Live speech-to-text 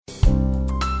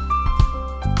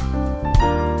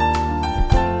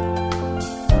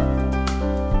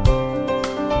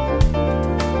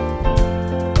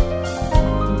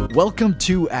Welcome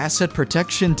to Asset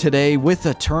Protection Today with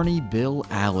attorney Bill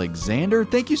Alexander.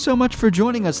 Thank you so much for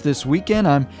joining us this weekend.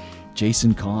 I'm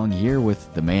Jason Kong here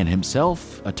with the man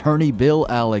himself, attorney Bill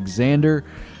Alexander.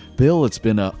 Bill, it's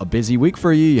been a busy week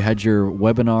for you. You had your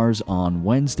webinars on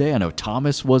Wednesday. I know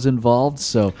Thomas was involved,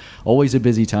 so always a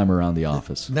busy time around the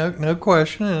office. No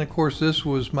question. And of course, this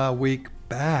was my week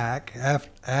back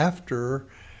after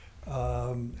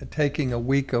taking a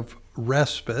week of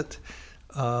respite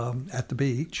at the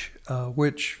beach,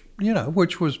 which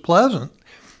was pleasant,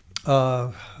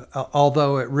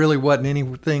 although it really wasn't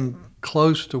anything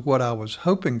close to what I was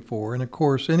hoping for. And of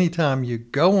course, anytime you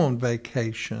go on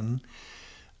vacation,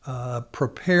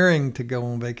 preparing to go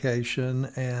on vacation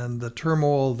and the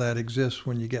turmoil that exists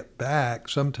when you get back,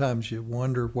 sometimes you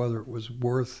wonder whether it was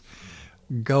worth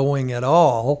going at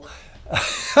all.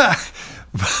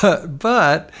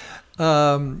 but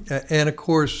and of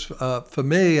course, for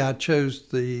me, I chose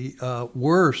the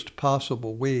worst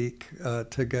possible week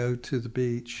to go to the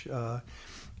beach.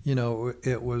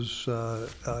 It was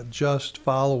just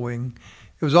following.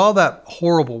 It was all that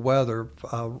horrible weather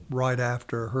right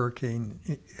after Hurricane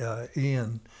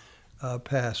Ian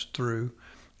passed through.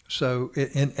 So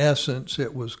in essence,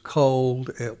 it was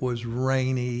cold, it was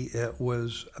rainy, it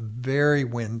was very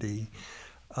windy.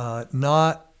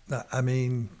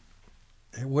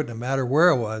 It wouldn't have mattered where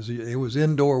it was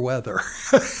indoor weather.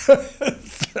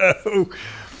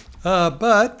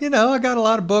 But I got a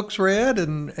lot of books read,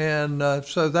 and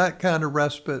so that kind of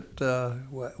respite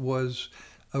was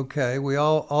okay. We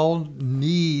all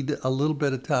need a little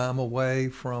bit of time away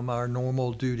from our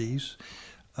normal duties,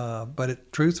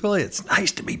 but truthfully, it's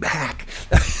nice to be back.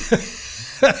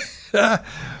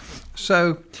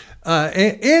 So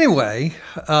anyway.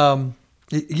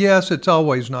 Yes, it's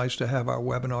always nice to have our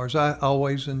webinars. I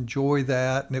always enjoy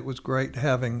that, and it was great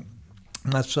having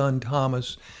my son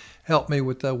Thomas help me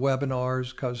with the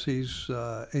webinars because he's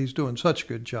doing such a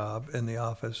good job in the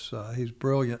office. He's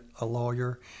brilliant, a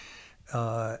lawyer,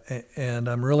 and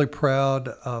I'm really proud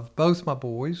of both my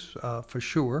boys for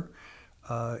sure.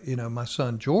 My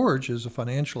son George is a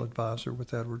financial advisor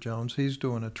with Edward Jones. He's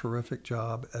doing a terrific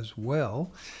job as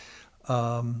well.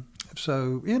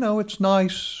 So, it's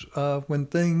nice when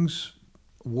things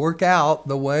work out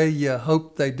the way you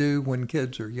hope they do when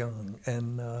kids are young.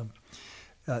 And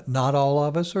not all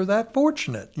of us are that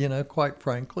fortunate, quite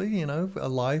frankly.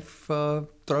 Life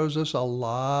throws us a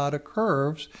lot of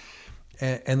curves.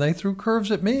 And they threw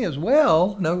curves at me as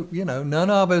well. No, none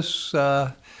of us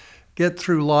get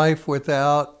through life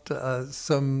without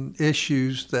some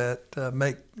issues that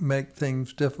make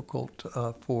things difficult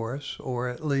for us, or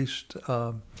at least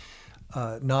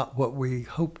not what we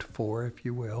hoped for, if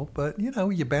you will. But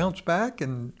you bounce back,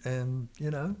 and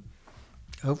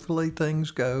hopefully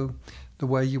things go the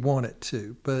way you want it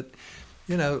to. But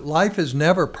life is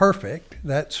never perfect,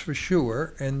 that's for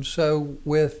sure. And so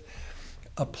with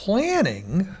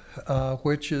planning,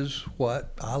 which is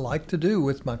what I like to do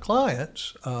with my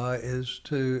clients, is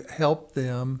to help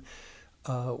them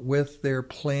with their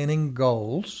planning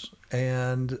goals,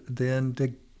 and then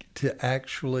to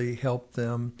actually help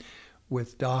them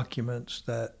with documents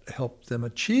that help them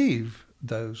achieve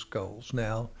those goals.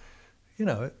 Now,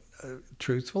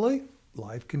 truthfully,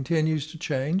 life continues to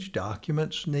change.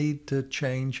 Documents need to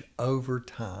change over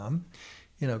time.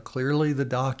 Clearly the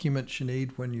documents you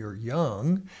need when you're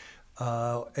young,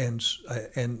 and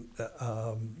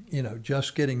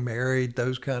just getting married,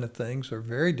 those kind of things are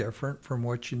very different from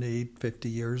what you need 50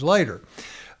 years later.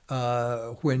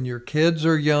 When your kids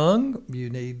are young, you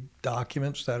need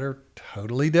documents that are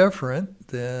totally different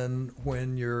than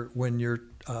when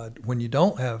you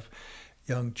don't have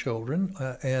young children.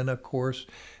 And of course,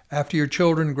 after your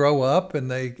children grow up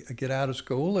and they get out of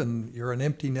school and you're an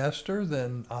empty nester,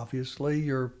 then obviously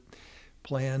your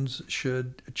plans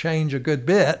should change a good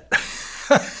bit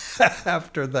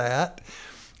after that.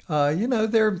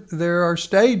 There are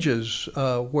stages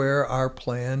where our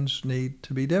plans need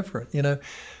to be different.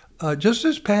 Just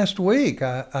this past week,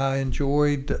 I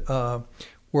enjoyed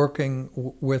working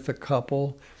with a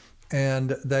couple,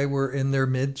 and they were in their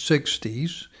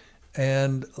mid-60s,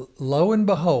 and lo and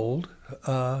behold,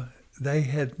 they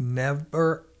had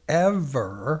never,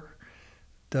 ever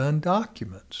done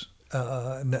documents,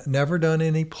 never done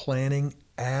any planning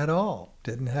at all.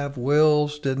 Didn't have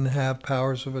wills, didn't have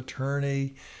powers of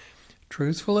attorney.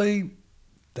 Truthfully,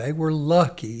 they were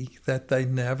lucky that they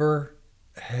never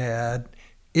had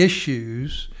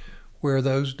issues where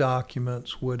those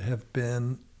documents would have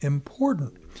been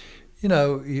important.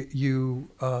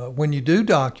 When you do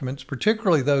documents,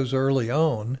 particularly those early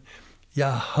on, you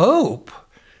hope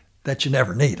that you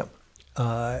never need them.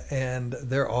 And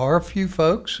there are a few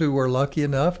folks who are lucky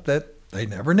enough that they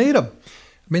never need them.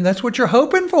 I mean, that's what you're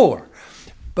hoping for.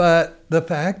 But the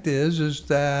fact is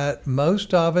that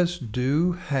most of us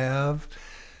do have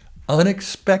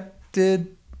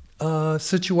unexpected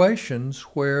situations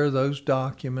where those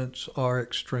documents are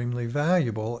extremely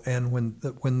valuable. And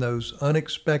when those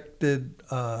unexpected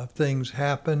things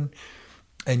happen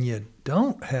and you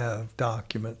don't have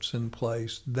documents in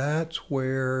place, that's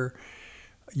where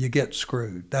you get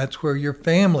screwed. That's where your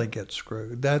family gets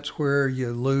screwed. That's where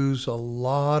you lose a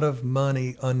lot of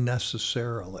money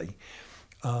unnecessarily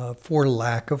for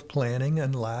lack of planning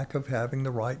and lack of having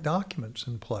the right documents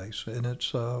in place. And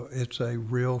it's a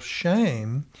real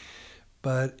shame,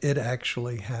 but it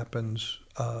actually happens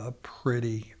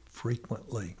pretty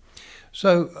frequently.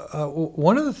 So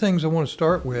one of the things I want to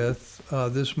start with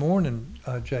this morning,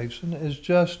 Jason, is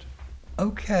just,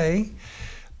 okay,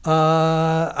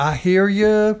 I hear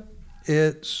you.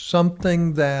 It's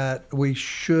something that we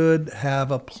should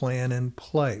have a plan in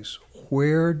place.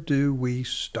 Where do we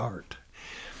start?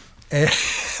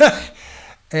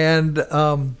 And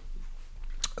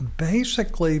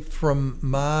basically, from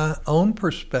my own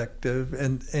perspective,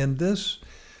 and this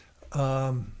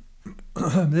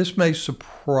this may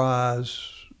surprise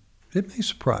you.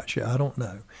 I don't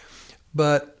know,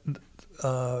 but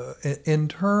in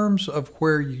terms of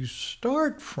where you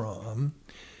start from,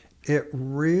 it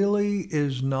really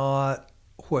is not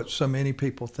what so many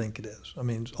people think it is. I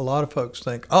mean, a lot of folks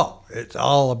think, oh, it's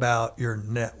all about your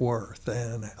net worth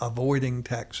and avoiding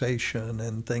taxation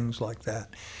and things like that,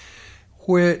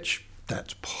 which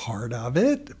that's part of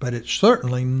it, but it's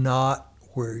certainly not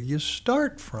where you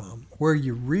start from. Where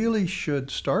you really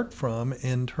should start from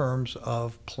in terms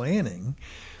of planning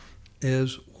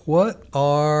is, what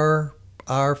are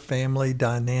our family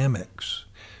dynamics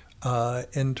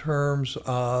in terms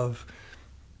of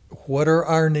what are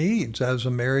our needs as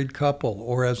a married couple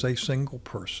or as a single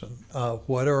person?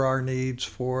 What are our needs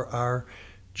for our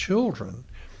children?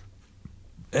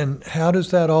 And how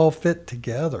does that all fit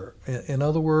together? In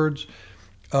other words,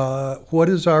 what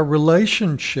is our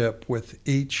relationship with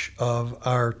each of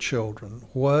our children?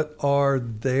 What are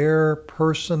their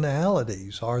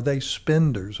personalities? Are they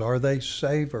spenders? Are they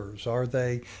savers? Are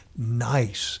they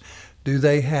nice? Do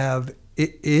they have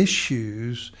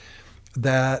issues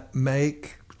that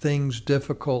make things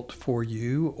difficult for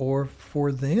you or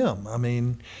for them? I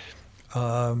mean,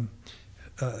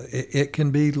 it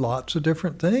can be lots of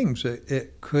different things.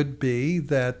 It could be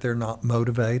that they're not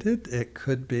motivated. It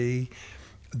could be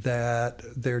that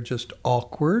they're just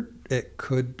awkward. It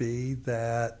could be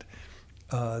that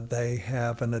they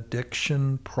have an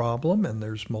addiction problem, and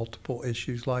there's multiple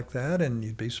issues like that. And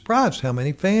you'd be surprised how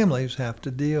many families have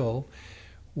to deal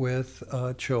with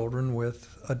children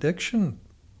with addiction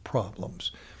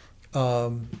problems.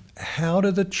 How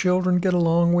do the children get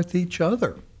along with each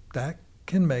other? That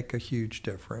can make a huge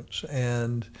difference.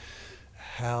 And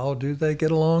how do they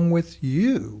get along with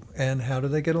you? And how do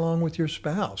they get along with your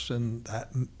spouse? And that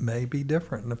may be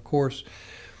different. And of course,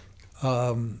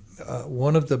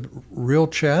 one of the real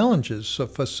challenges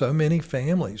for so many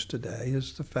families today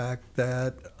is the fact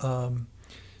that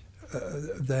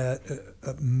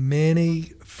many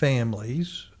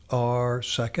families are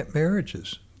second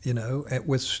marriages,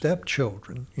 with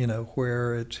stepchildren,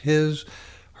 where it's his,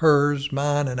 hers,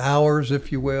 mine, and ours,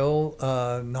 if you will,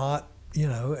 not,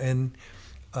 and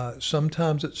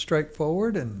sometimes it's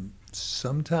straightforward and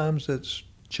sometimes it's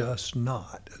just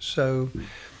not. So,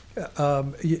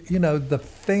 the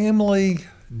family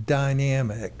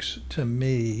dynamics to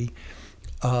me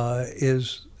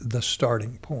is the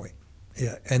starting point.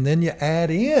 Yeah, and then you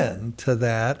add in to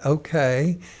that,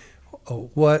 okay,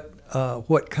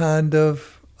 what kind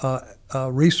of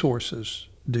resources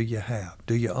do you have?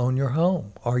 Do you own your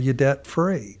home? Are you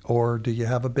debt-free? Or do you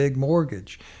have a big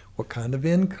mortgage? What kind of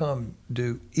income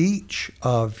do each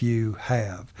of you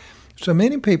have? So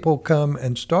many people come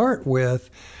and start with,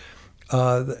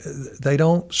 they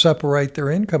don't separate their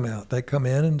income out. They come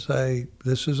in and say,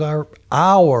 this is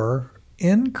our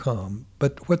income.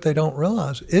 But what they don't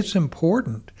realize, it's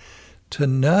important to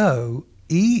know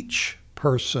each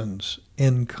person's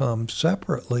income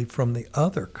separately from the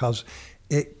other, because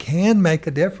it can make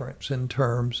a difference in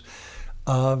terms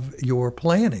of your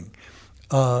planning.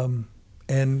 And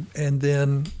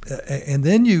then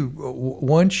you,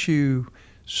 once you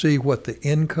see what the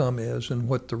income is and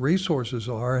what the resources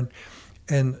are,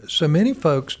 and so many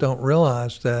folks don't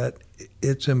realize that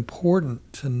it's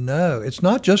important to know it's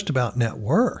not just about net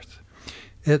worth.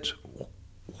 It's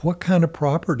what kind of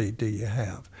property do you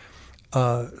have?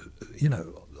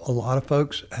 a lot of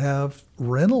folks have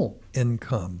rental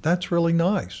income. That's really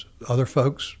nice. Other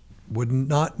folks would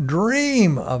not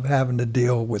dream of having to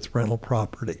deal with rental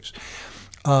properties.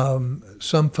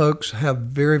 Some folks have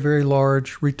very, very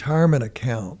large retirement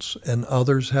accounts, and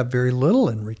others have very little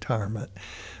in retirement.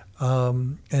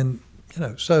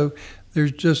 So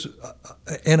there's just,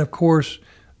 and of course,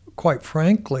 quite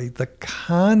frankly, the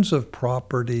kinds of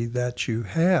property that you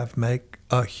have make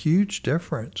a huge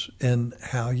difference in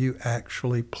how you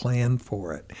actually plan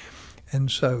for it.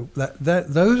 And so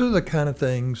those are the kind of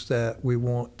things that we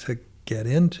want to get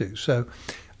into. So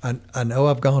I know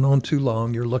I've gone on too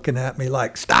long. You're looking at me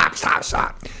like, stop.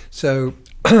 So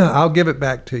I'll give it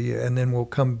back to you, and then we'll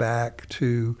come back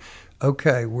to,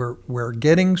 okay, we're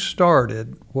getting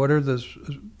started. What are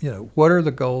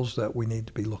the goals that we need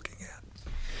to be looking at?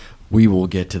 We will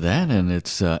get to that, and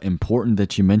it's important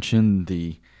that you mention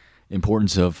the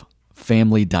importance of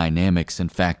family dynamics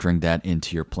and factoring that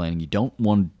into your planning. You don't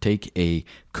want to take a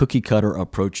cookie cutter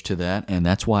approach to that, and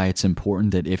that's why it's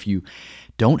important that if you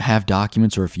don't have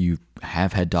documents, or if you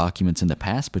have had documents in the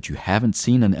past but you haven't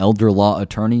seen an elder law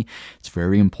attorney, it's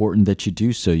very important that you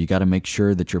do so. You got to make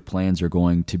sure that your plans are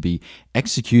going to be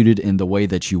executed in the way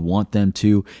that you want them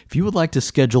to. If you would like to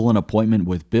schedule an appointment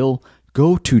with Bill,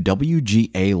 go to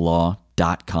WGALaw.com.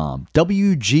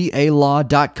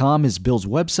 WGALaw.com is Bill's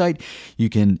website. You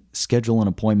can schedule an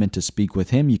appointment to speak with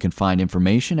him. You can find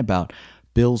information about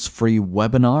Bill's free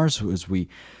webinars. As we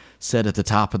said at the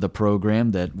top of the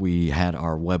program, that we had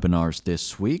our webinars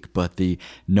this week, but the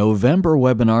November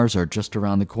webinars are just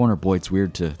around the corner. Boy, it's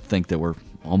weird to think that we're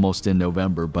almost in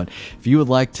November, but if you would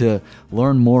like to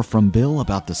learn more from Bill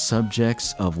about the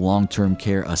subjects of long-term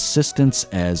care assistance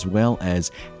as well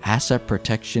as asset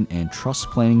protection and trust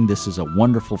planning, this is a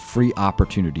wonderful free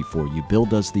opportunity for you. Bill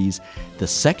does these the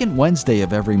second Wednesday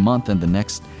of every month, and the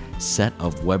next set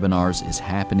of webinars is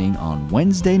happening on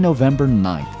Wednesday, November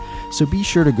 9th. So be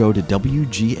sure to go to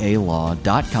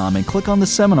WGALaw.com and click on the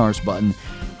seminars button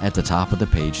at the top of the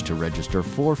page to register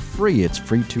for free. It's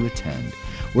free to attend.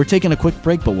 We're taking a quick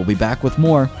break, but we'll be back with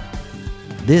more.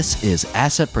 This is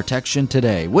Asset Protection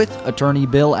Today with attorney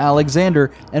Bill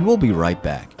Alexander, and we'll be right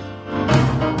back.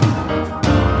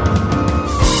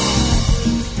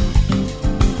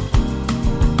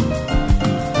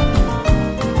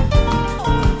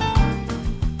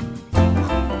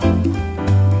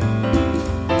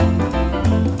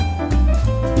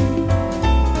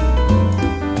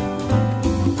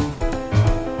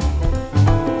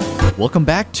 Welcome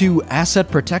back to Asset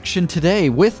Protection Today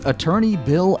with attorney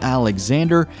Bill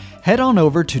Alexander. Head on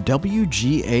over to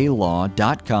WGALaw.com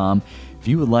if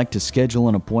you would like to schedule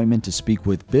an appointment to speak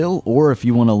with Bill, or if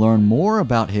you want to learn more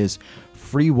about his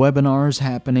free webinars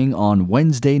happening on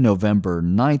Wednesday, November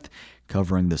 9th,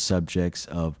 covering the subjects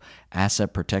of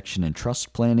asset protection and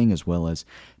trust planning, as well as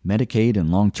Medicaid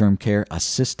and long-term care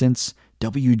assistance.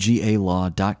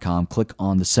 WGALaw.com. Click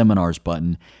on the seminars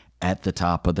button at the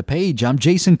top of the page. I'm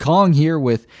Jason Kong here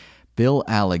with Bill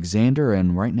Alexander,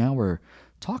 and right now we're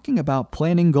talking about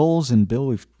planning goals. And Bill,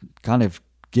 we've kind of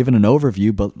given an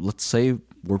overview, but let's say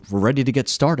we're ready to get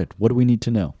started. What do we need to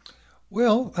know?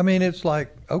 Well, I mean, it's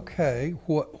like, okay,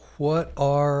 what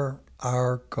are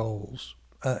our goals?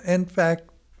 In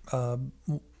fact, the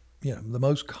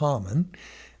most common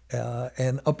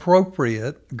and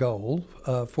appropriate goal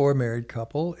for a married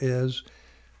couple is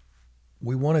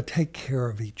we want to take care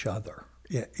of each other.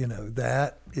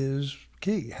 That is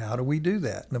key. How do we do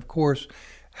that? And of course,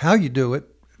 how you do it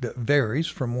varies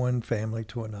from one family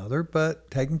to another, but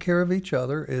taking care of each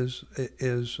other is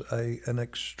an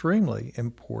extremely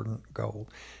important goal.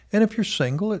 And if you're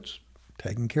single, it's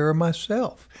taking care of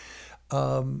myself.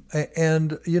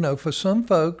 And for some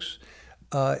folks,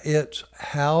 it's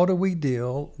how do we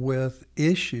deal with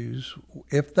issues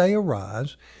if they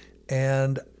arise,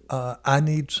 and I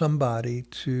need somebody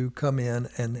to come in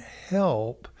and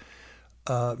help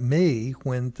me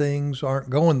when things aren't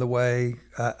going the way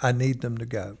I need them to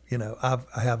go. I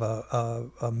have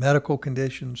a medical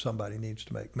condition. Somebody needs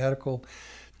to make medical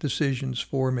decisions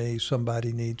for me.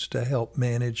 Somebody needs to help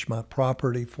manage my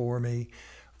property for me,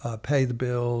 pay the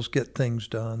bills, get things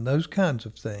done, those kinds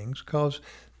of things, because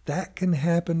that can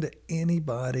happen to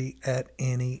anybody at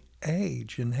any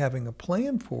age. And having a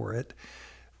plan for it,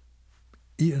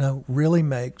 really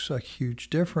makes a huge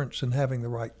difference in having the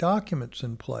right documents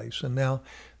in place. And now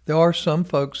there are some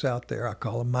folks out there, I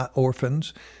call them my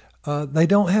orphans. They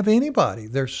don't have anybody.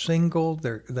 They're single.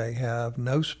 They have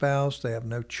no spouse. They have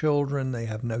no children. They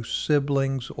have no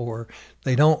siblings, or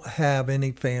they don't have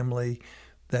any family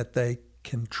that they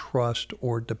can trust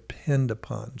or depend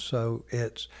upon. So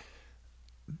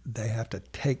they have to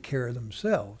take care of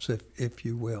themselves, if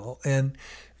you will. And,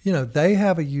 you know, they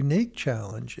have a unique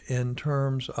challenge in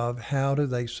terms of how do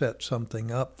they set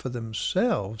something up for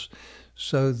themselves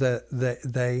so that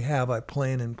they have a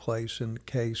plan in place in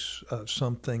case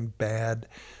something bad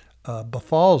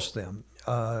befalls them.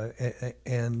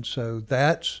 And so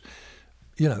that's,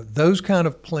 you know, those kind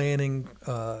of planning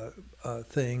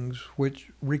things, which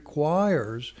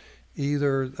requires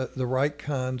either the right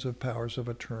kinds of powers of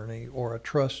attorney or a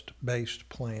trust-based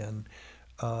plan,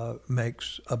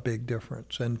 makes a big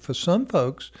difference. And for some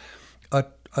folks,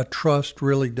 a trust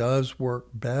really does work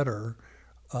better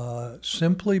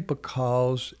simply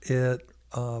because it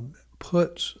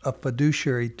puts a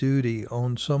fiduciary duty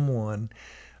on someone,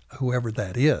 whoever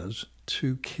that is,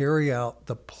 to carry out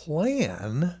the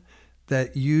plan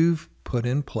that you've put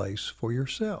in place for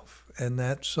yourself. And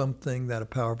that's something that a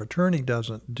power of attorney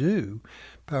doesn't do.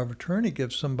 Power of attorney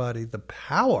gives somebody the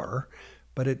power,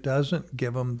 but it doesn't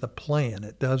give them the plan.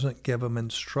 It doesn't give them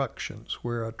instructions,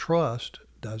 where a trust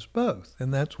does both.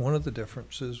 And that's one of the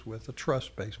differences with a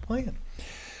trust-based plan.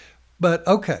 But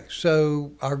okay,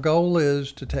 so our goal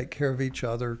is to take care of each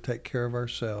other, take care of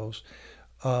ourselves.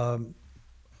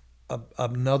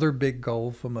 Another big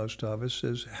goal for most of us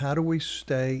is, how do we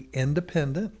stay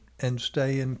independent and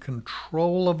stay in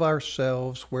control of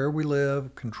ourselves, where we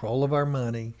live, control of our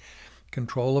money,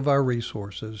 control of our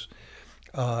resources,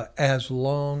 as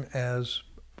long as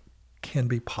can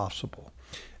be possible.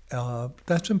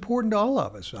 That's important to all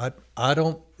of us. I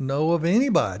don't know of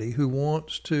anybody who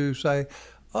wants to say,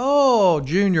 oh,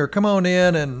 Junior, come on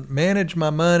in and manage my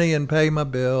money and pay my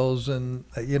bills and,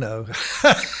 you know.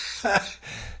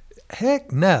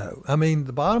 Heck no. I mean,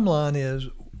 the bottom line is,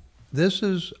 this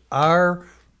is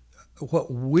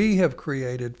what we have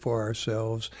created for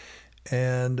ourselves,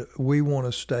 and we want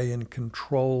to stay in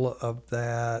control of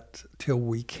that till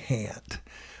we can't.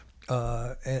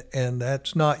 And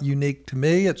that's not unique to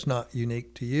me. It's not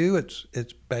unique to you.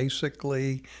 It's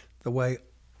basically the way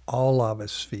all of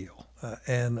us feel.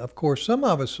 And of course, some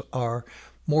of us are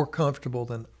more comfortable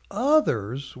than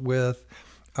others with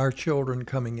our children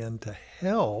coming in to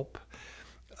help,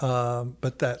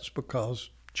 but that's because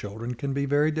children can be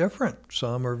very different.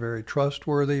 Some are very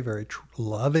trustworthy, very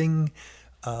loving,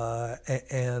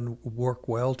 and work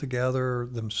well together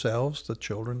themselves, the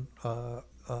children,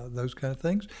 those kind of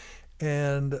things.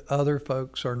 And other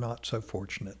folks are not so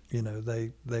fortunate. You know,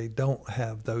 they don't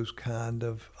have those kind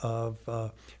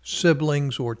of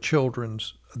siblings or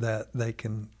children's that they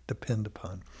can depend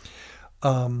upon.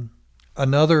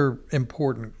 Another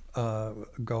important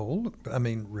goal, I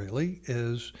mean, really,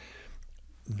 is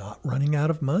not running out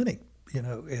of money. You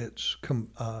know, it's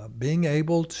being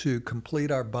able to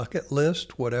complete our bucket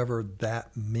list, whatever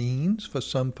that means. For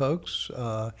some folks,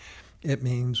 it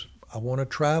means, I want to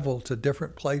travel to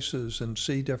different places and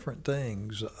see different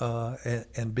things,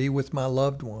 and be with my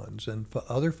loved ones. And for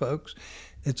other folks,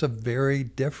 it's a very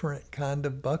different kind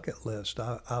of bucket list.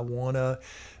 I want to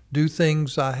do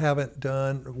things I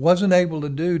wasn't able to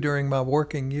do during my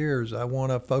working years. I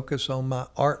want to focus on my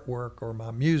artwork or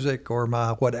my music or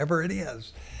my whatever it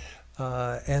is.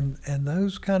 And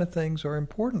those kind of things are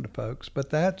important to folks, but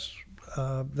that's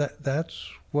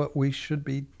what we should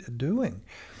be doing.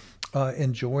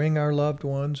 Enjoying our loved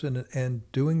ones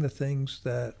and doing the things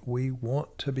that we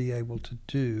want to be able to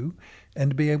do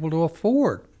and to be able to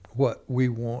afford what we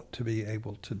want to be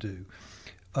able to do.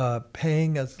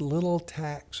 Paying as little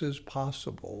tax as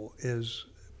possible is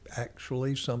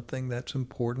actually something that's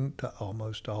important to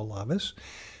almost all of us.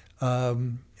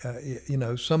 You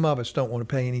know, some of us don't want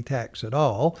to pay any tax at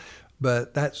all,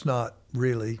 but that's not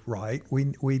really right.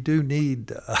 We do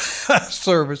need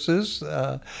services.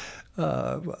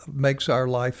 Makes our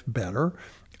life better,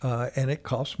 and it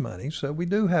costs money. So we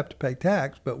do have to pay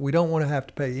tax, but we don't want to have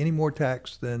to pay any more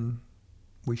tax than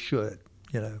we should.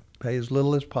 You know, pay as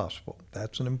little as possible.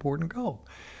 That's an important goal.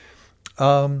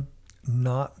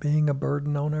 Not being a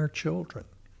burden on our children.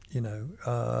 You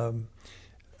know,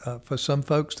 for some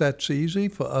folks that's easy.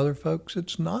 For other folks,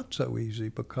 it's not so easy,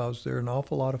 because there are an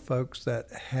awful lot of folks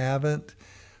that haven't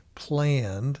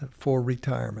planned for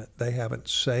retirement. They haven't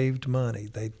saved money.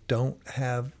 They don't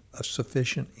have a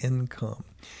sufficient income.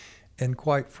 And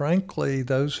quite frankly,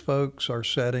 those folks are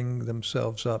setting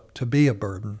themselves up to be a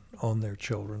burden on their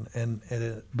children.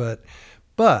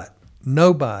 But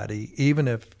nobody, even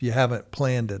if you haven't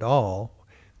planned at all,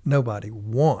 nobody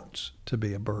wants to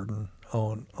be a burden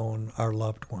on our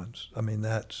loved ones. I mean,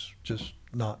 that's just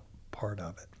not part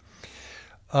of it.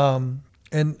 And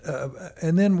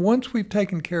then once we've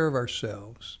taken care of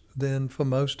ourselves, then for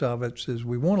most of us is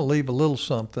we want to leave a little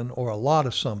something or a lot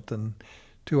of something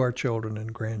to our children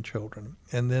and grandchildren.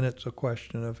 And then it's a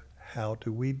question of how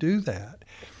do we do that?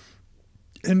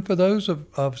 And for those of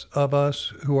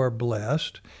us who are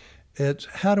blessed, it's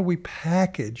how do we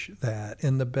package that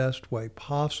in the best way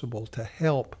possible to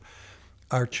help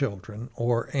our children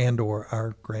or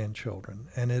our grandchildren.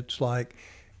 And it's like,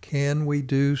 can we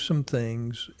do some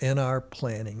things in our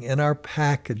planning, in our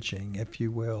packaging, if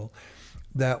you will,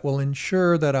 that will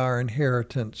ensure that our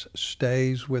inheritance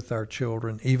stays with our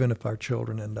children, even if our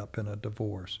children end up in a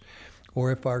divorce,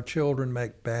 or if our children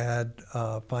make bad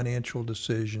financial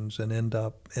decisions and end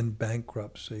up in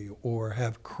bankruptcy, or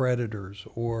have creditors,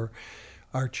 or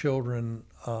our children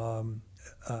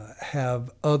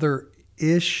have other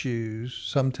issues.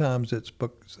 Sometimes it's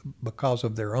because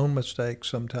of their own mistakes,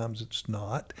 sometimes it's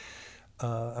not.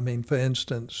 For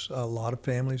instance, a lot of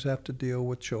families have to deal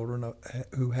with children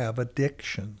who have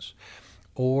addictions,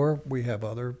 or we have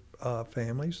other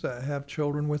families that have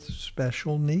children with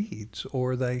special needs,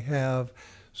 or they have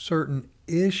certain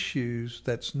issues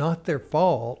that's not their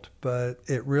fault, but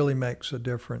it really makes a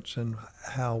difference in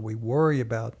how we worry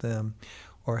about them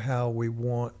or how we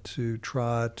want to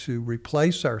try to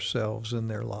replace ourselves in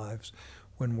their lives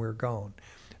when we're gone.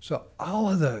 So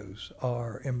all of those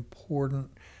are important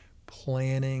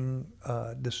planning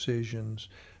decisions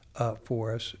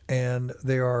for us, and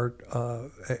there are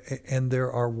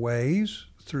ways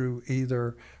through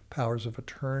either powers of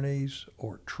attorneys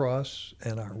or trusts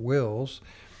and our wills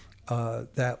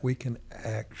that we can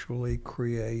actually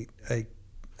create a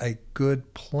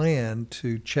good plan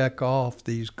to check off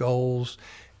these goals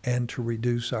and to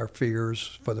reduce our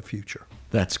fears for the future.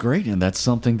 That's great, and that's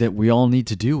something that we all need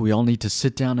to do. We all need to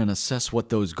sit down and assess what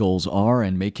those goals are,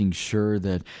 and making sure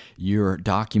that your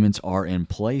documents are in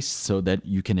place so that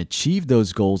you can achieve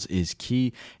those goals is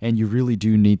key. And you really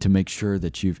do need to make sure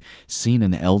that you've seen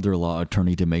an elder law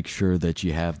attorney to make sure that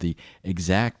you have the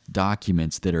exact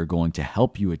documents that are going to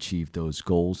help you achieve those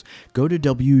goals. Go to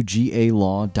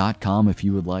WGALaw.com if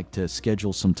you would like to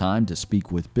schedule some time to speak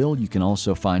with Bill. You can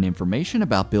also find information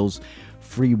about Bill's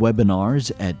free webinars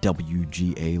at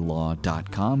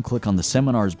WGALaw.com. Click on the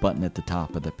seminars button at the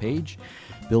top of the page.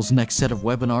 Bill's next set of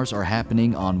webinars are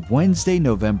happening on Wednesday,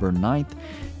 November 9th.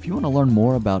 If you want to learn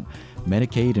more about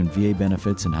Medicaid and VA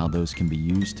benefits and how those can be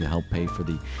used to help pay for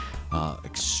the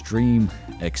extreme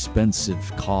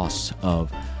expensive costs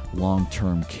of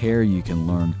long-term care, you can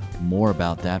learn more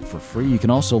about that for free. You can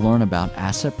also learn about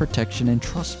asset protection and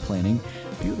trust planning,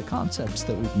 a few of the concepts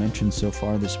that we've mentioned so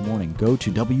far this morning. Go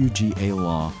to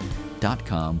WGALaw.com,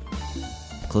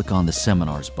 click on the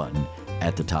seminars button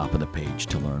at the top of the page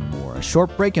to learn more. A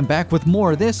short break and back with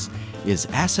more. This is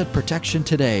Asset Protection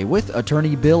Today with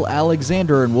attorney Bill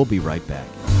Alexander, and we'll be right back.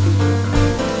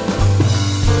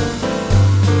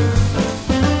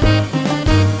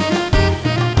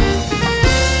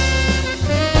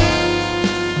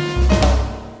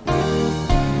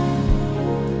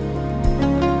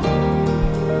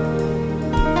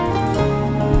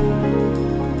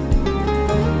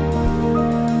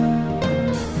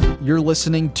 You're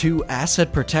listening to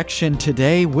Asset Protection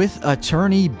Today with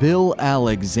attorney Bill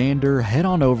Alexander. Head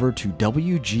on over to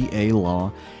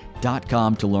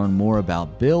WGALaw.com to learn more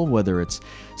about Bill, whether it's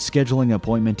scheduling an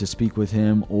appointment to speak with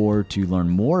him or to learn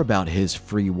more about his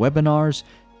free webinars.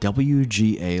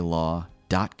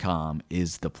 WGALaw.com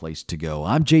is the place to go.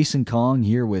 I'm Jason Kong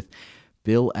here with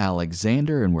Bill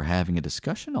Alexander, and we're having a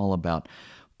discussion all about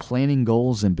planning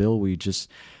goals. And Bill, we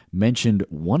just mentioned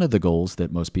one of the goals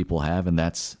that most people have, and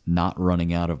that's not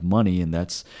running out of money. And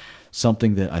that's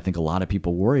something that I think a lot of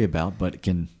people worry about, but it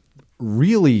can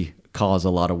really cause a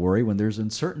lot of worry when there's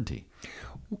uncertainty.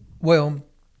 Well,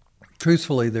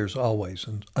 truthfully, there's always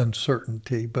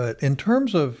uncertainty. But in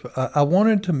terms of, I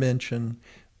wanted to mention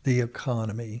the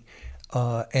economy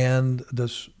and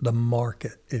the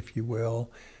market, if you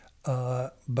will,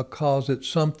 because it's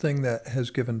something that has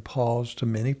given pause to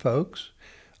many folks.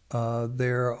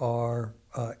 There are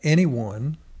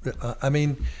anyone,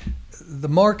 the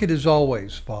market is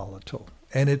always volatile,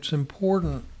 and it's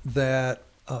important that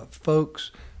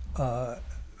folks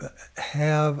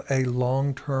have a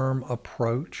long-term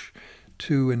approach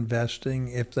to investing.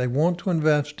 If they want to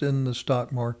invest in the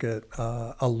stock market,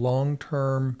 a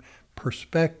long-term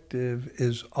perspective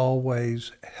is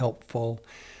always helpful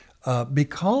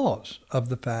because of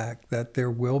the fact that there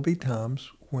will be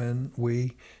times when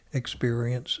we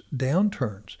experience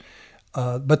downturns.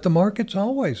 But the market's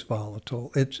always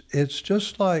volatile. It's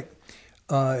just like,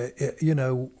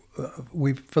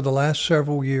 we've for the last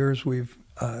several years, we've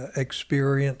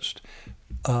experienced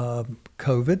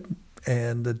COVID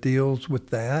and the deals with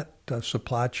that,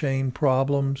 supply chain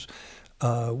problems,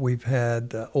 We've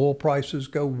had oil prices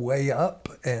go way up,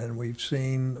 and we've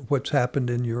seen what's happened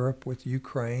in Europe with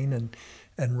Ukraine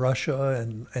and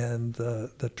Russia and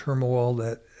the turmoil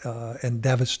that and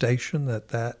devastation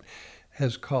that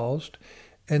has caused.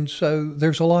 And so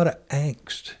there's a lot of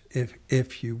angst,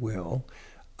 if you will.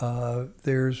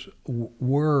 There's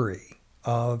worry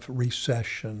of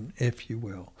recession, if you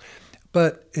will.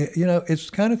 But, it's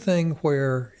the kind of thing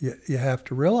where you have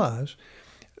to realize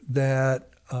that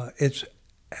it's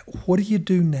what do you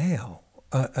do now?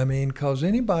 I mean, because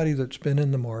anybody that's been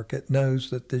in the market knows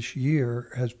that this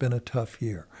year has been a tough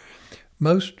year.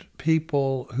 Most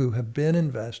people who have been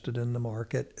invested in the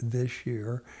market this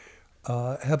year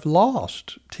have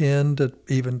lost 10 to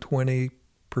even 20%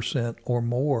 or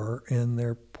more in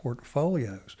their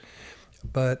portfolios.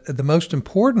 But the most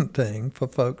important thing for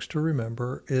folks to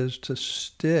remember is to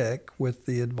stick with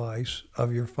the advice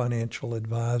of your financial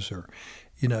advisor.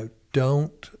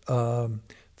 Don't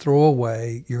throw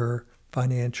away your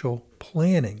financial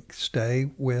planning. Stay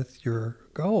with your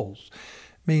goals. I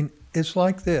mean, it's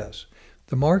like this.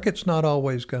 The market's not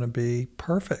always going to be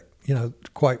perfect.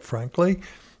 Quite frankly,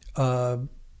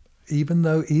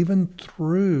 even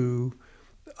through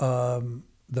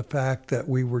the fact that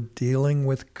we were dealing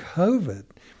with COVID,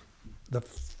 the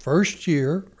first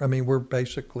year, we're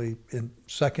basically in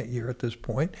second year at this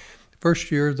point.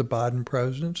 First year of the Biden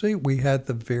presidency, we had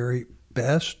the very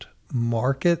best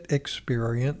market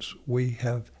experience we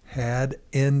have had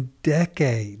in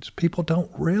decades. People don't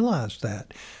realize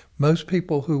that. Most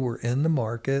people who were in the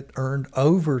market earned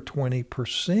over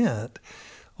 20%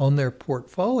 on their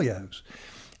portfolios.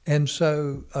 And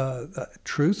so,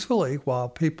 truthfully, while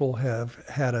people have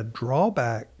had a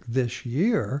drawback this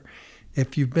year,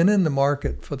 if you've been in the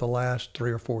market for the last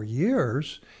 3 or 4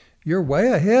 years, you're way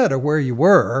ahead of where you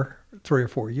were 3 or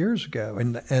 4 years ago.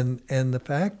 And the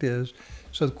fact is,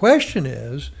 so the question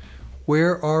is,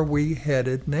 where are we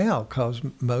headed now? Because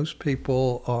most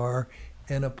people are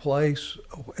in a place,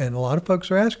 and a lot of folks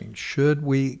are asking, should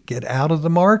we get out of the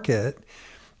market?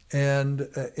 And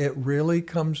it really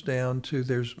comes down to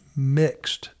there's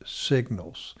mixed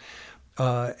signals.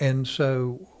 And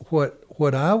so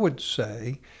what I would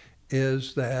say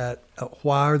is that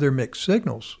why are there mixed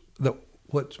signals?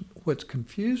 What's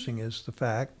confusing is the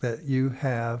fact that you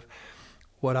have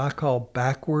what I call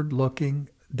backward-looking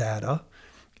data,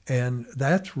 and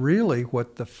that's really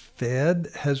what the Fed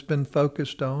has been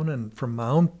focused on. And from my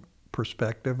own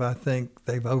perspective, I think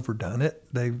they've overdone it.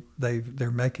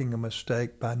 They're making a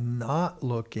mistake by not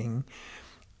looking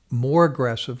more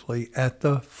aggressively at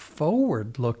the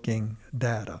forward-looking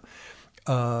data.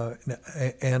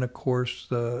 And of course,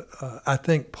 I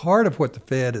think part of what the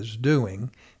Fed is doing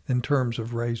in terms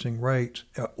of raising rates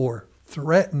or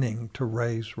threatening to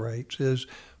raise rates is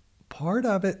part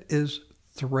of it is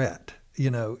threat.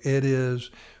 It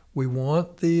is, we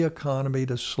want the economy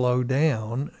to slow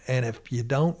down, and if you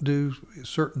don't do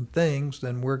certain things,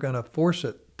 then we're going to force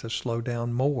it to slow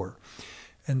down more.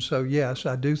 And so, yes,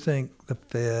 I do think the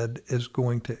Fed is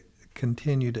going to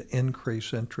continue to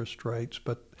increase interest rates,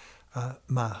 but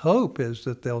my hope is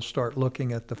that they'll start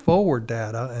looking at the forward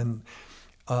data and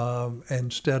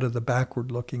instead of the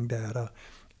backward-looking data,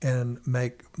 and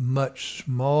make much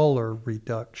smaller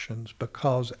reductions,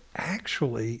 because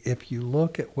actually, if you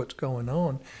look at what's going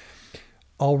on,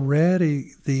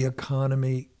 already the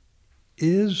economy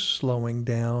is slowing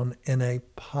down in a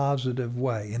positive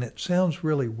way. And it sounds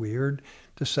really weird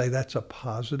to say that's a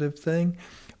positive thing,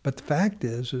 but the fact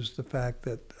is the fact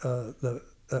that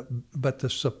but the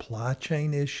supply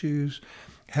chain issues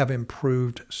have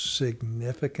improved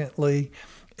significantly.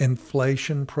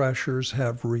 Inflation pressures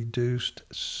have reduced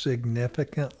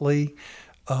significantly.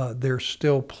 There's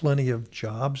still plenty of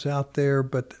jobs out there,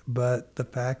 but the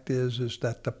fact is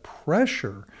that the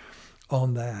pressure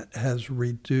on that has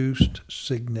reduced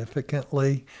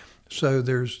significantly. So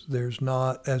there's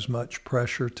not as much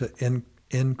pressure to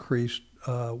increase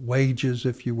wages,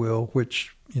 if you will,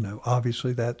 which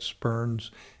obviously that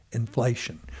spurns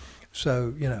inflation.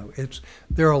 So,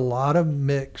 there are a lot of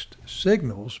mixed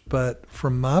signals, but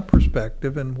from my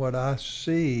perspective and what I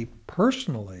see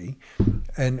personally,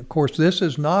 and of course this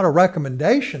is not a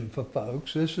recommendation for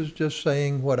folks, this is just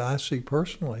saying what I see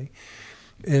personally,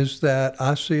 is that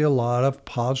I see a lot of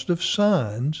positive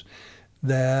signs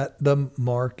that the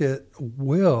market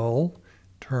will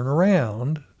turn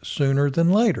around sooner than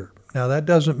later. Now that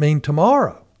doesn't mean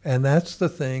tomorrow, and that's the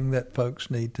thing that folks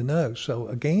need to know. So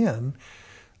again,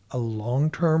 a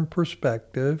long-term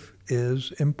perspective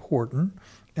is important.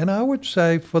 And I would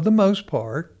say, for the most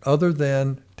part, other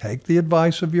than Take the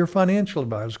advice of your financial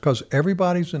advisor, because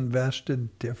everybody's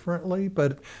invested differently.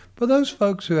 But for those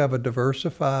folks who have a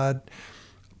diversified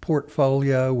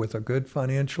portfolio with a good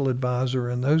financial advisor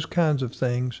and those kinds of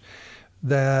things,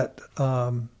 that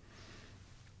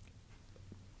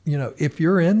if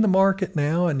you're in the market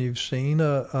now and you've seen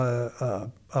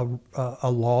a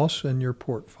loss in your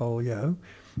portfolio,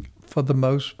 for the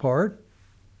most part,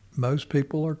 most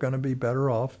people are going to be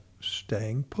better off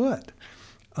staying put.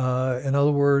 In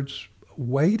other words,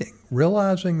 waiting,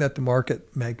 realizing that the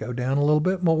market may go down a little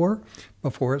bit more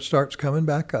before it starts coming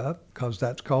back up, because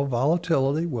that's called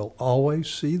volatility. We'll always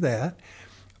see that.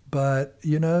 But,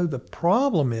 the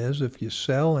problem is if you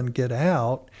sell and get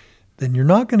out, then you're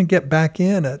not going to get back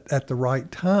in at the right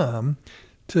time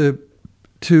to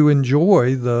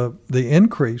enjoy the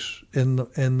increase in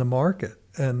the market.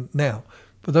 And now,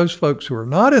 for those folks who are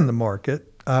not in the market,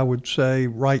 I would say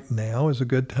right now is a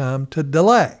good time to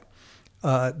delay.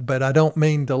 But I don't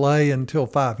mean delay until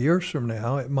 5 years from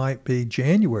now. It might be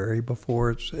January before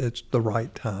it's the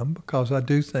right time, because I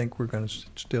do think we're going to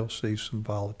still see some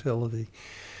volatility.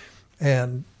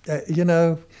 And,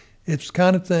 it's the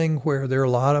kind of thing where there are a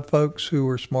lot of folks who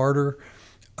are smarter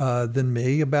than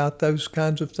me about those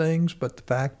kinds of things. But the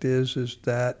fact is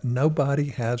that nobody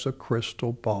has a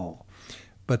crystal ball.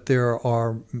 But there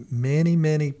are many,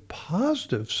 many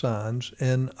positive signs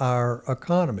in our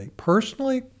economy.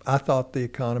 Personally, I thought the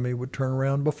economy would turn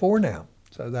around before now.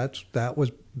 So that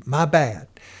was my bad.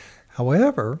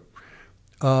 However,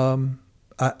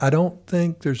 I don't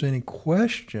think there's any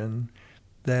question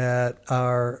that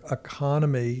our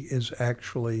economy is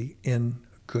actually in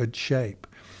good shape,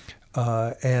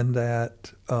 and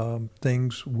that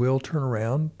things will turn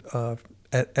around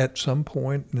at some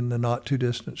point in the not too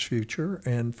distant future.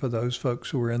 And for those folks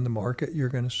who are in the market, you're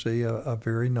going to see a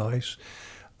very nice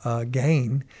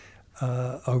gain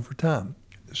over time.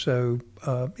 So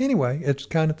anyway, it's the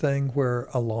kind of thing where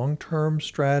a long-term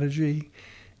strategy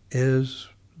is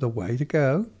the way to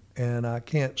go. And I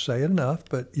can't say it enough,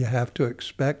 but you have to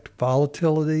expect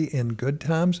volatility in good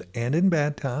times and in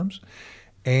bad times.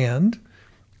 And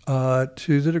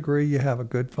to the degree you have a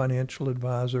good financial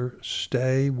advisor,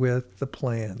 stay with the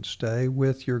plan. Stay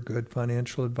with your good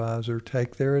financial advisor.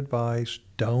 Take their advice.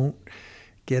 Don't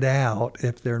get out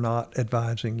if they're not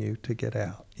advising you to get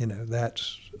out.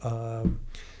 That's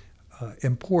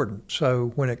important.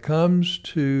 So when it comes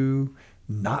to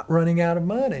not running out of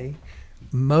money,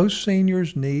 most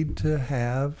seniors need to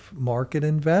have market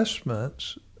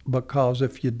investments, because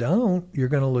if you don't, you're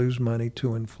going to lose money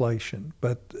to inflation.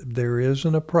 But there is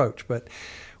an approach. But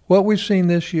what we've seen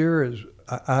this year is,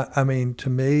 I mean, to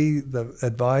me, the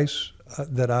advice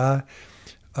that I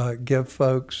give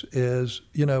folks is,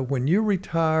 when you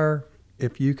retire,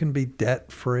 if you can be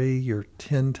debt-free, you're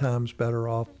 10 times better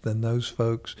off than those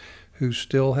folks who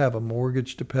still have a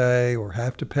mortgage to pay or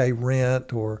have to pay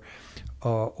rent or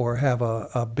have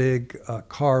a big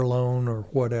car loan or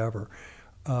whatever.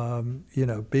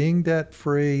 Being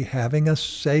debt-free, having a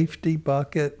safety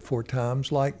bucket for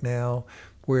times like now,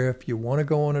 where if you want to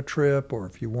go on a trip or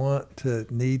if you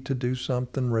need to do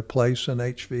something, replace an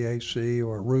HVAC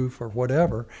or a roof or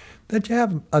whatever, that you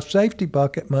have a safety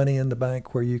bucket money in the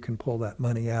bank where you can pull that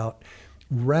money out,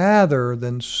 rather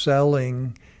than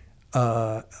selling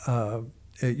your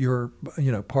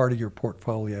part of your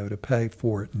portfolio to pay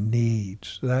for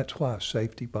needs. That's why a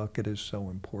safety bucket is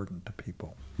so important to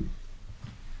people.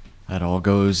 That all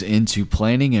goes into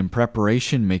planning and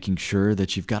preparation, making sure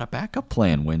that you've got a backup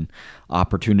plan when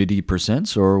opportunity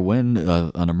presents or when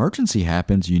an emergency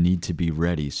happens. You need to be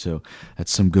ready. So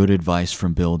that's some good advice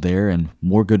from Bill there, and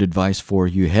more good advice for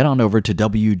you. Head on over to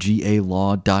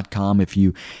WGALaw.com. If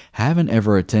you haven't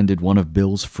ever attended one of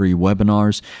Bill's free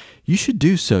webinars, you should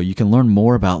do so. You can learn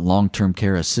more about long-term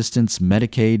care assistance,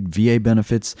 Medicaid, VA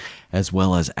benefits, as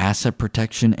well as asset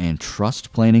protection and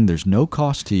trust planning. There's no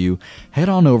cost to you. Head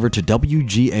on over to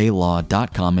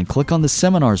WGALaw.com and click on the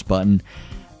seminars button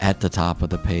at the top of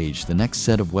the page. The next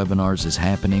set of webinars is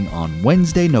happening on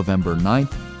Wednesday, November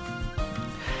 9th.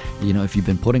 If you've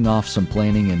been putting off some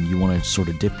planning and you want to sort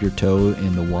of dip your toe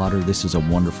in the water, this is a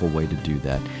wonderful way to do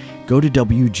that. Go to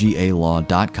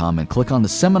WGALaw.com and click on the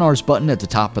seminars button at the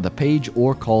top of the page,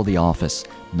 or call the office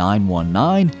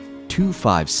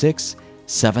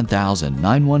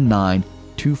 919-256-7000.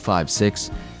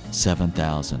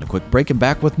 919-256-7000. A quick break and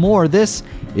back with more. This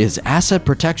is Asset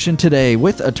Protection Today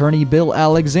with attorney Bill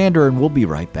Alexander, and we'll be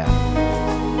right back.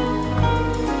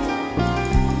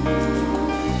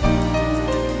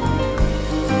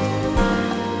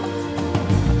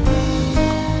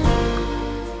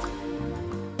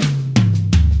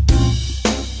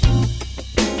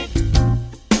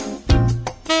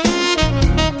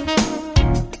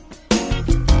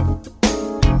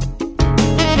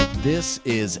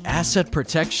 is Asset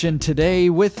Protection Today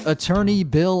with attorney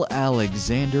Bill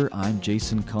Alexander. I'm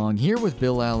Jason Kong here with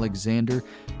Bill Alexander.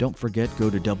 Don't forget, go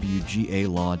to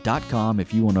WGALaw.com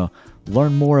if you want to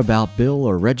learn more about Bill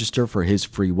or register for his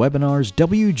free webinars,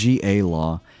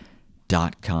 WGALaw.com.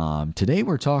 Today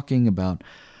we're talking about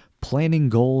planning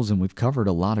goals, and we've covered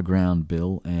a lot of ground,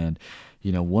 Bill. And,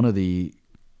 you know, one of the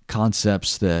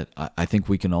concepts that I think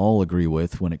we can all agree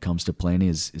with when it comes to planning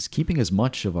is keeping as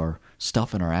much of our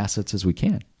stuff and our assets as we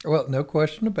can. Well, no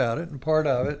question about it. And part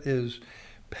of it is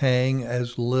paying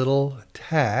as little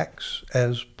tax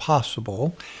as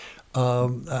possible.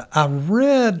 I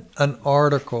read an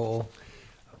article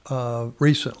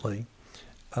recently.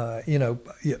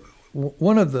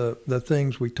 One of the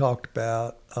things we talked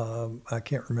about, I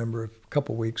can't remember, a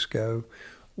couple weeks ago,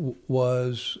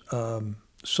 was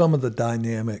some of the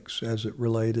dynamics as it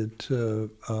related to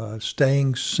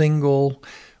staying single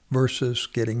versus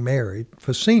getting married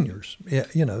for seniors,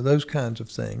 those kinds of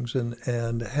things,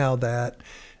 and how that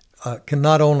can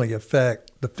not only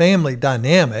affect the family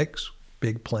dynamics,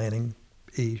 big planning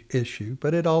issue,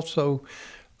 but it also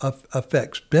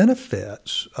affects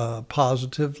benefits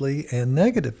positively and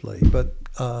negatively. But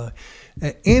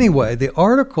anyway, the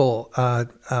article I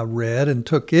read and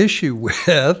took issue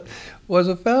with was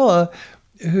a fella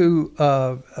who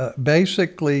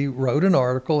basically wrote an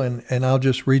article, and I'll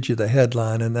just read you the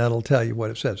headline, and that'll tell you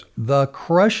what it says. The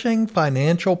Crushing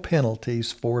Financial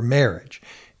Penalties for Marriage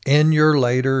in Your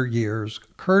Later Years,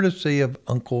 courtesy of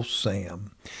Uncle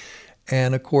Sam.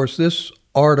 And of course, this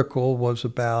article was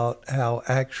about how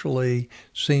actually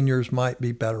seniors might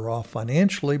be better off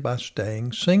financially by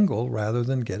staying single rather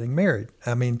than getting married.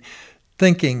 I mean,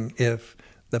 thinking if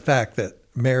the fact that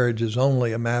marriage is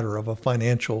only a matter of a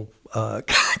financial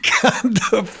kind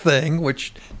of thing,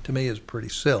 which to me is pretty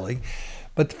silly.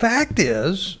 But the fact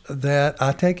is that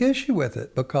I take issue with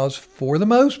it because for the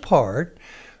most part,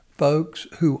 folks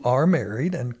who are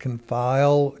married and can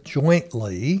file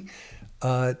jointly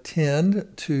tend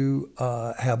to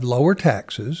have lower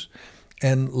taxes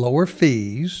and lower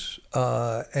fees,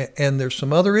 and there's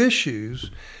some other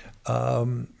issues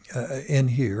in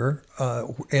here,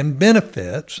 and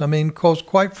benefits. I mean, because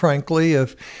quite frankly,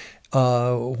 if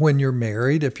when you're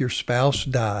married, if your spouse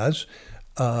dies,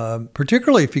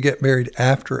 particularly if you get married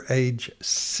after age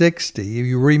 60,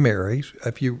 you remarry.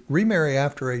 If you remarry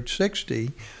after age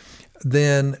 60,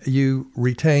 then you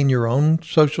retain your own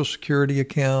Social Security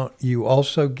account. You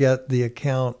also get the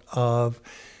account of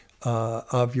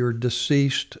your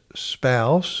deceased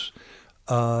spouse.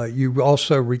 You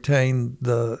also retain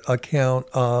the account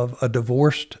of a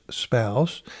divorced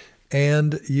spouse,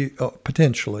 and you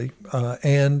potentially,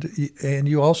 and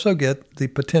you also get the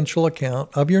potential account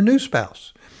of your new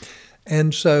spouse,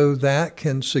 and so that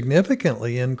can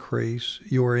significantly increase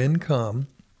your income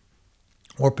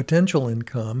or potential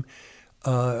income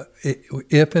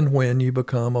if and when you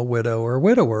become a widow or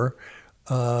widower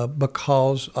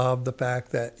because of the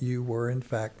fact that you were in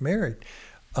fact married.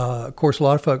 Of course, a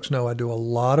lot of folks know I do a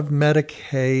lot of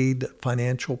Medicaid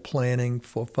financial planning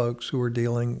for folks who are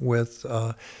dealing with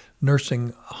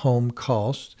nursing home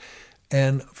costs.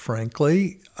 And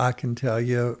frankly, I can tell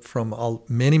you from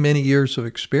many, many years of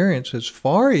experience, it's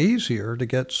far easier to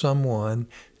get someone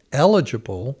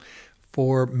eligible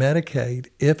for Medicaid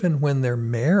if and when they're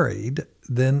married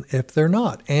than if they're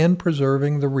not, and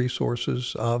preserving the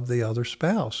resources of the other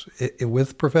spouse.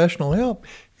 With professional help,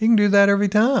 you can do that every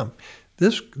time.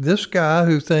 This guy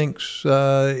who thinks,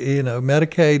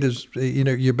 Medicaid is,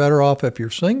 you're better off if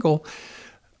you're single,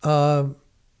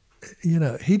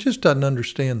 he just doesn't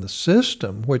understand the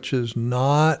system, which is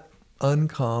not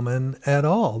uncommon at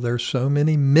all. There's so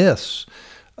many myths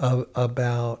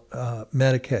about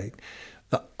Medicaid.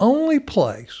 The only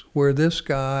place where this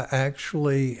guy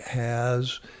actually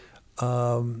has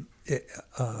something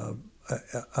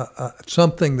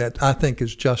that I think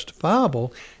is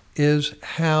justifiable is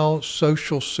how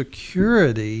Social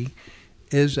Security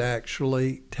is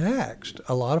actually taxed.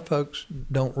 A lot of folks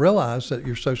don't realize that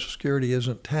your Social Security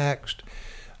isn't taxed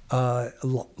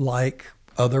like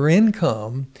other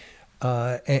income,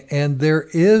 and there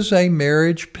is a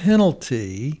marriage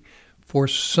penalty for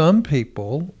some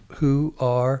people who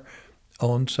are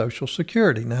on Social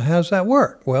Security. Now, how's that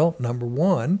work? Well, number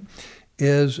one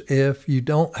is if you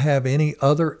don't have any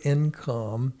other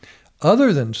income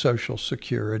other than Social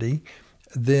Security,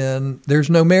 then there's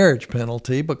no marriage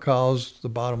penalty because the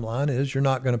bottom line is you're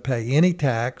not going to pay any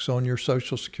tax on your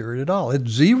Social Security at all. It's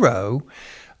zero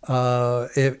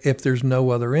if there's no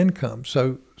other income.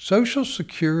 So Social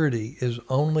Security is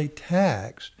only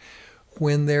taxed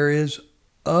when there is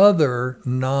other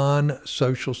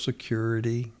non-Social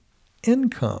Security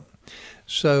income.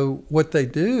 So what they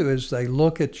do is they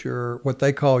look at what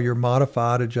they call your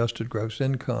modified adjusted gross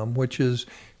income, which is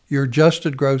your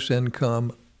adjusted gross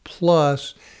income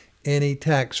plus any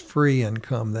tax-free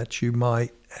income that you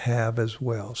might have as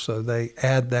well. So they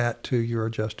add that to your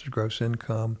adjusted gross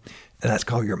income, and that's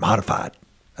called your modified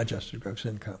adjusted gross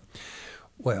income.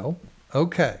 Well,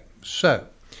 okay, so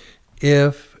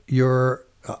if you're,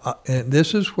 and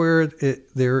this is where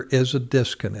there is a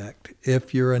disconnect.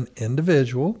 If you're an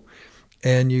individual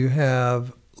and you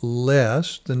have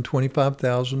less than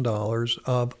 $25,000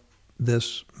 of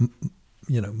this,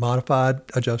 modified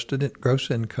adjusted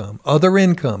gross income other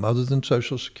than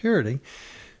Social Security,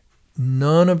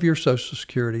 none of your Social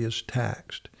Security is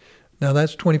taxed. Now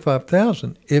that's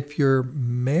 $25,000. If you're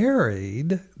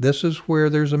married, this is where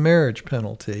there's a marriage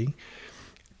penalty.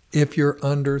 If you're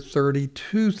under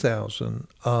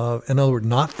 $32,000, in other words,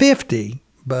 not 50,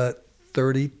 but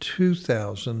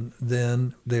 32,000,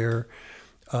 then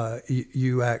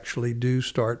you actually do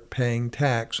start paying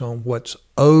tax on what's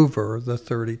over the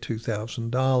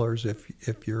 $32,000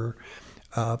 if you're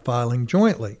filing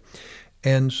jointly.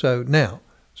 And so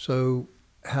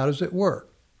how does it work?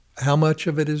 How much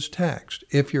of it is taxed?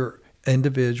 If you're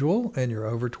individual and you're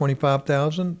over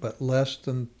 $25,000 but less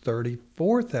than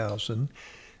 $34,000,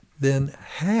 then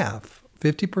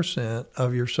 50%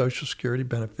 of your Social Security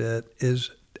benefit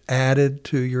is added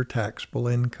to your taxable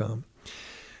income.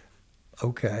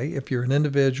 Okay, if you're an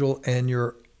individual and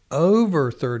you're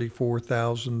over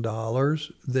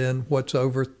 $34,000, then what's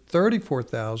over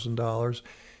 $34,000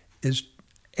 is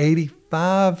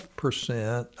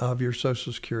 85% of your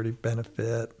Social Security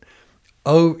benefit,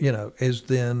 is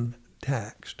then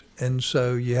taxed. And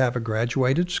so you have a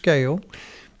graduated scale,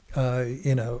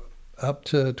 up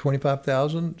to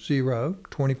 $25,000, 0,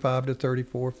 25 to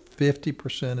 34,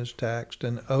 50% is taxed,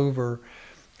 and over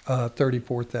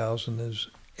 $34,000 is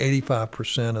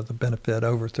 85% of the benefit.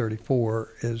 Over 34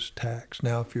 is taxed.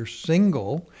 Now, if you're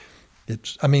single,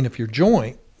 if you're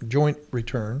joint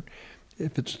return,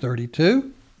 if it's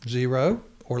 32, 0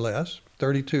 or less,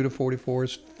 32 to 44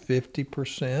 is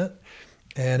 50%.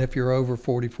 And if you're over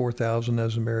 44,000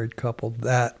 as a married couple,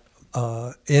 that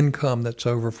income that's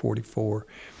over 44,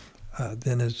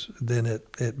 then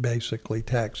it basically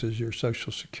taxes your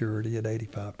Social Security at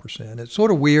 85%. It's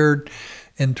sort of weird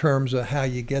in terms of how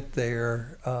you get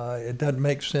there. It doesn't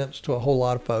make sense to a whole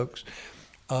lot of folks.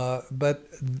 But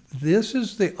this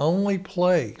is the only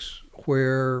place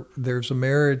where there's a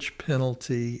marriage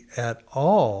penalty at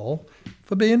all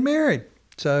for being married.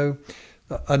 So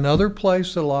another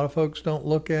place that a lot of folks don't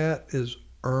look at is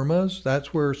IRMAs.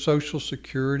 That's where Social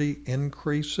Security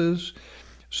increases.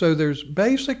 So there's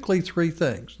basically three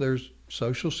things. There's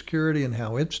Social Security and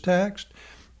how it's taxed.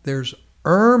 There's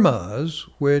IRMAs,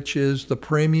 which is the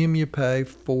premium you pay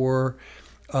for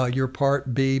your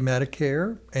Part B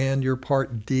Medicare and your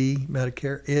Part D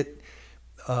Medicare.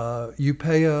 You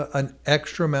pay an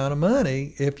extra amount of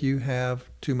money if you have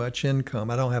too much income.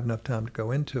 I don't have enough time to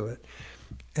go into it.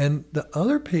 And the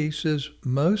other piece is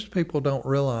most people don't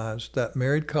realize that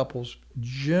married couples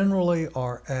generally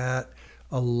are at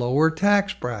a lower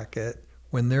tax bracket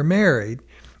when they're married,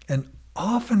 and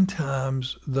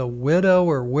oftentimes the widow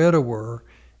or widower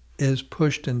is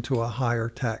pushed into a higher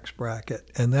tax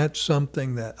bracket. And that's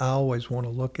something that I always want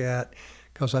to look at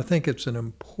because I think it's an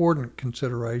important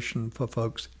consideration for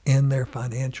folks in their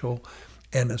financial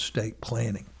and estate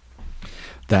planning.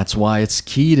 That's why it's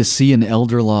key to see an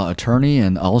elder law attorney,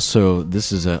 and also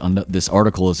this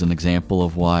article is an example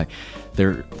of why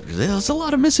there's a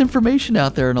lot of misinformation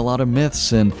out there and a lot of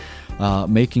myths, and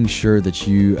making sure that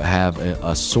you have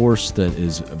a source that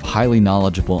is highly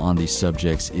knowledgeable on these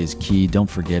subjects is key. Don't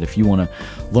forget, if you want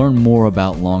to learn more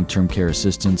about long-term care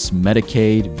assistance,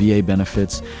 Medicaid, VA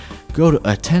benefits, go to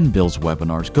attend Bill's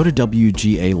webinars. Go to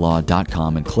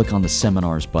WGALaw.com and click on the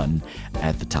seminars button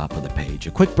at the top of the page.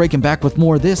 A quick break and back with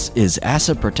more. This is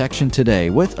Asset Protection Today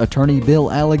with attorney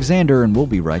Bill Alexander, and we'll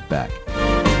be right back.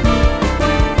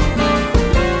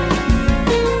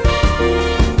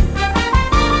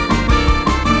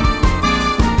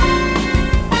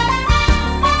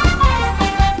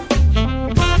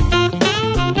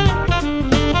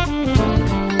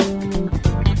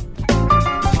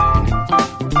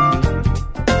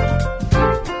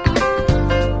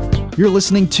 You're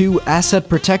listening to Asset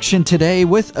Protection Today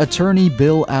with attorney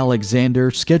Bill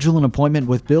Alexander. Schedule an appointment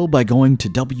with Bill by going to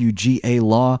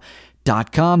WGALaw.com.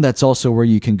 That's also where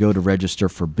you can go to register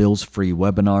for Bill's free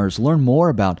webinars, learn more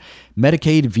about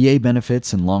Medicaid, VA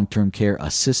benefits, and long-term care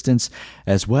assistance,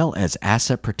 as well as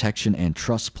asset protection and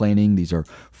trust planning. These are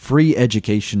free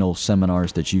educational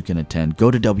seminars that you can attend.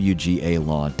 Go to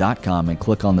WGALaw.com and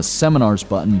click on the seminars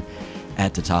button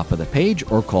at the top of the page,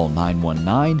 or call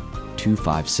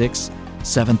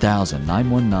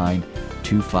 919-256-7000,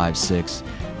 919-256-7000.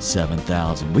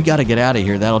 7,000. We got to get out of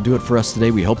here. That'll do it for us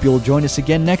today. We hope you'll join us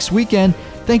again next weekend.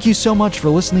 Thank you so much for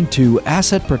listening to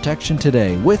Asset Protection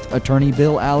Today with Attorney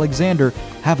Bill Alexander.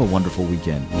 Have a wonderful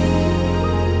weekend.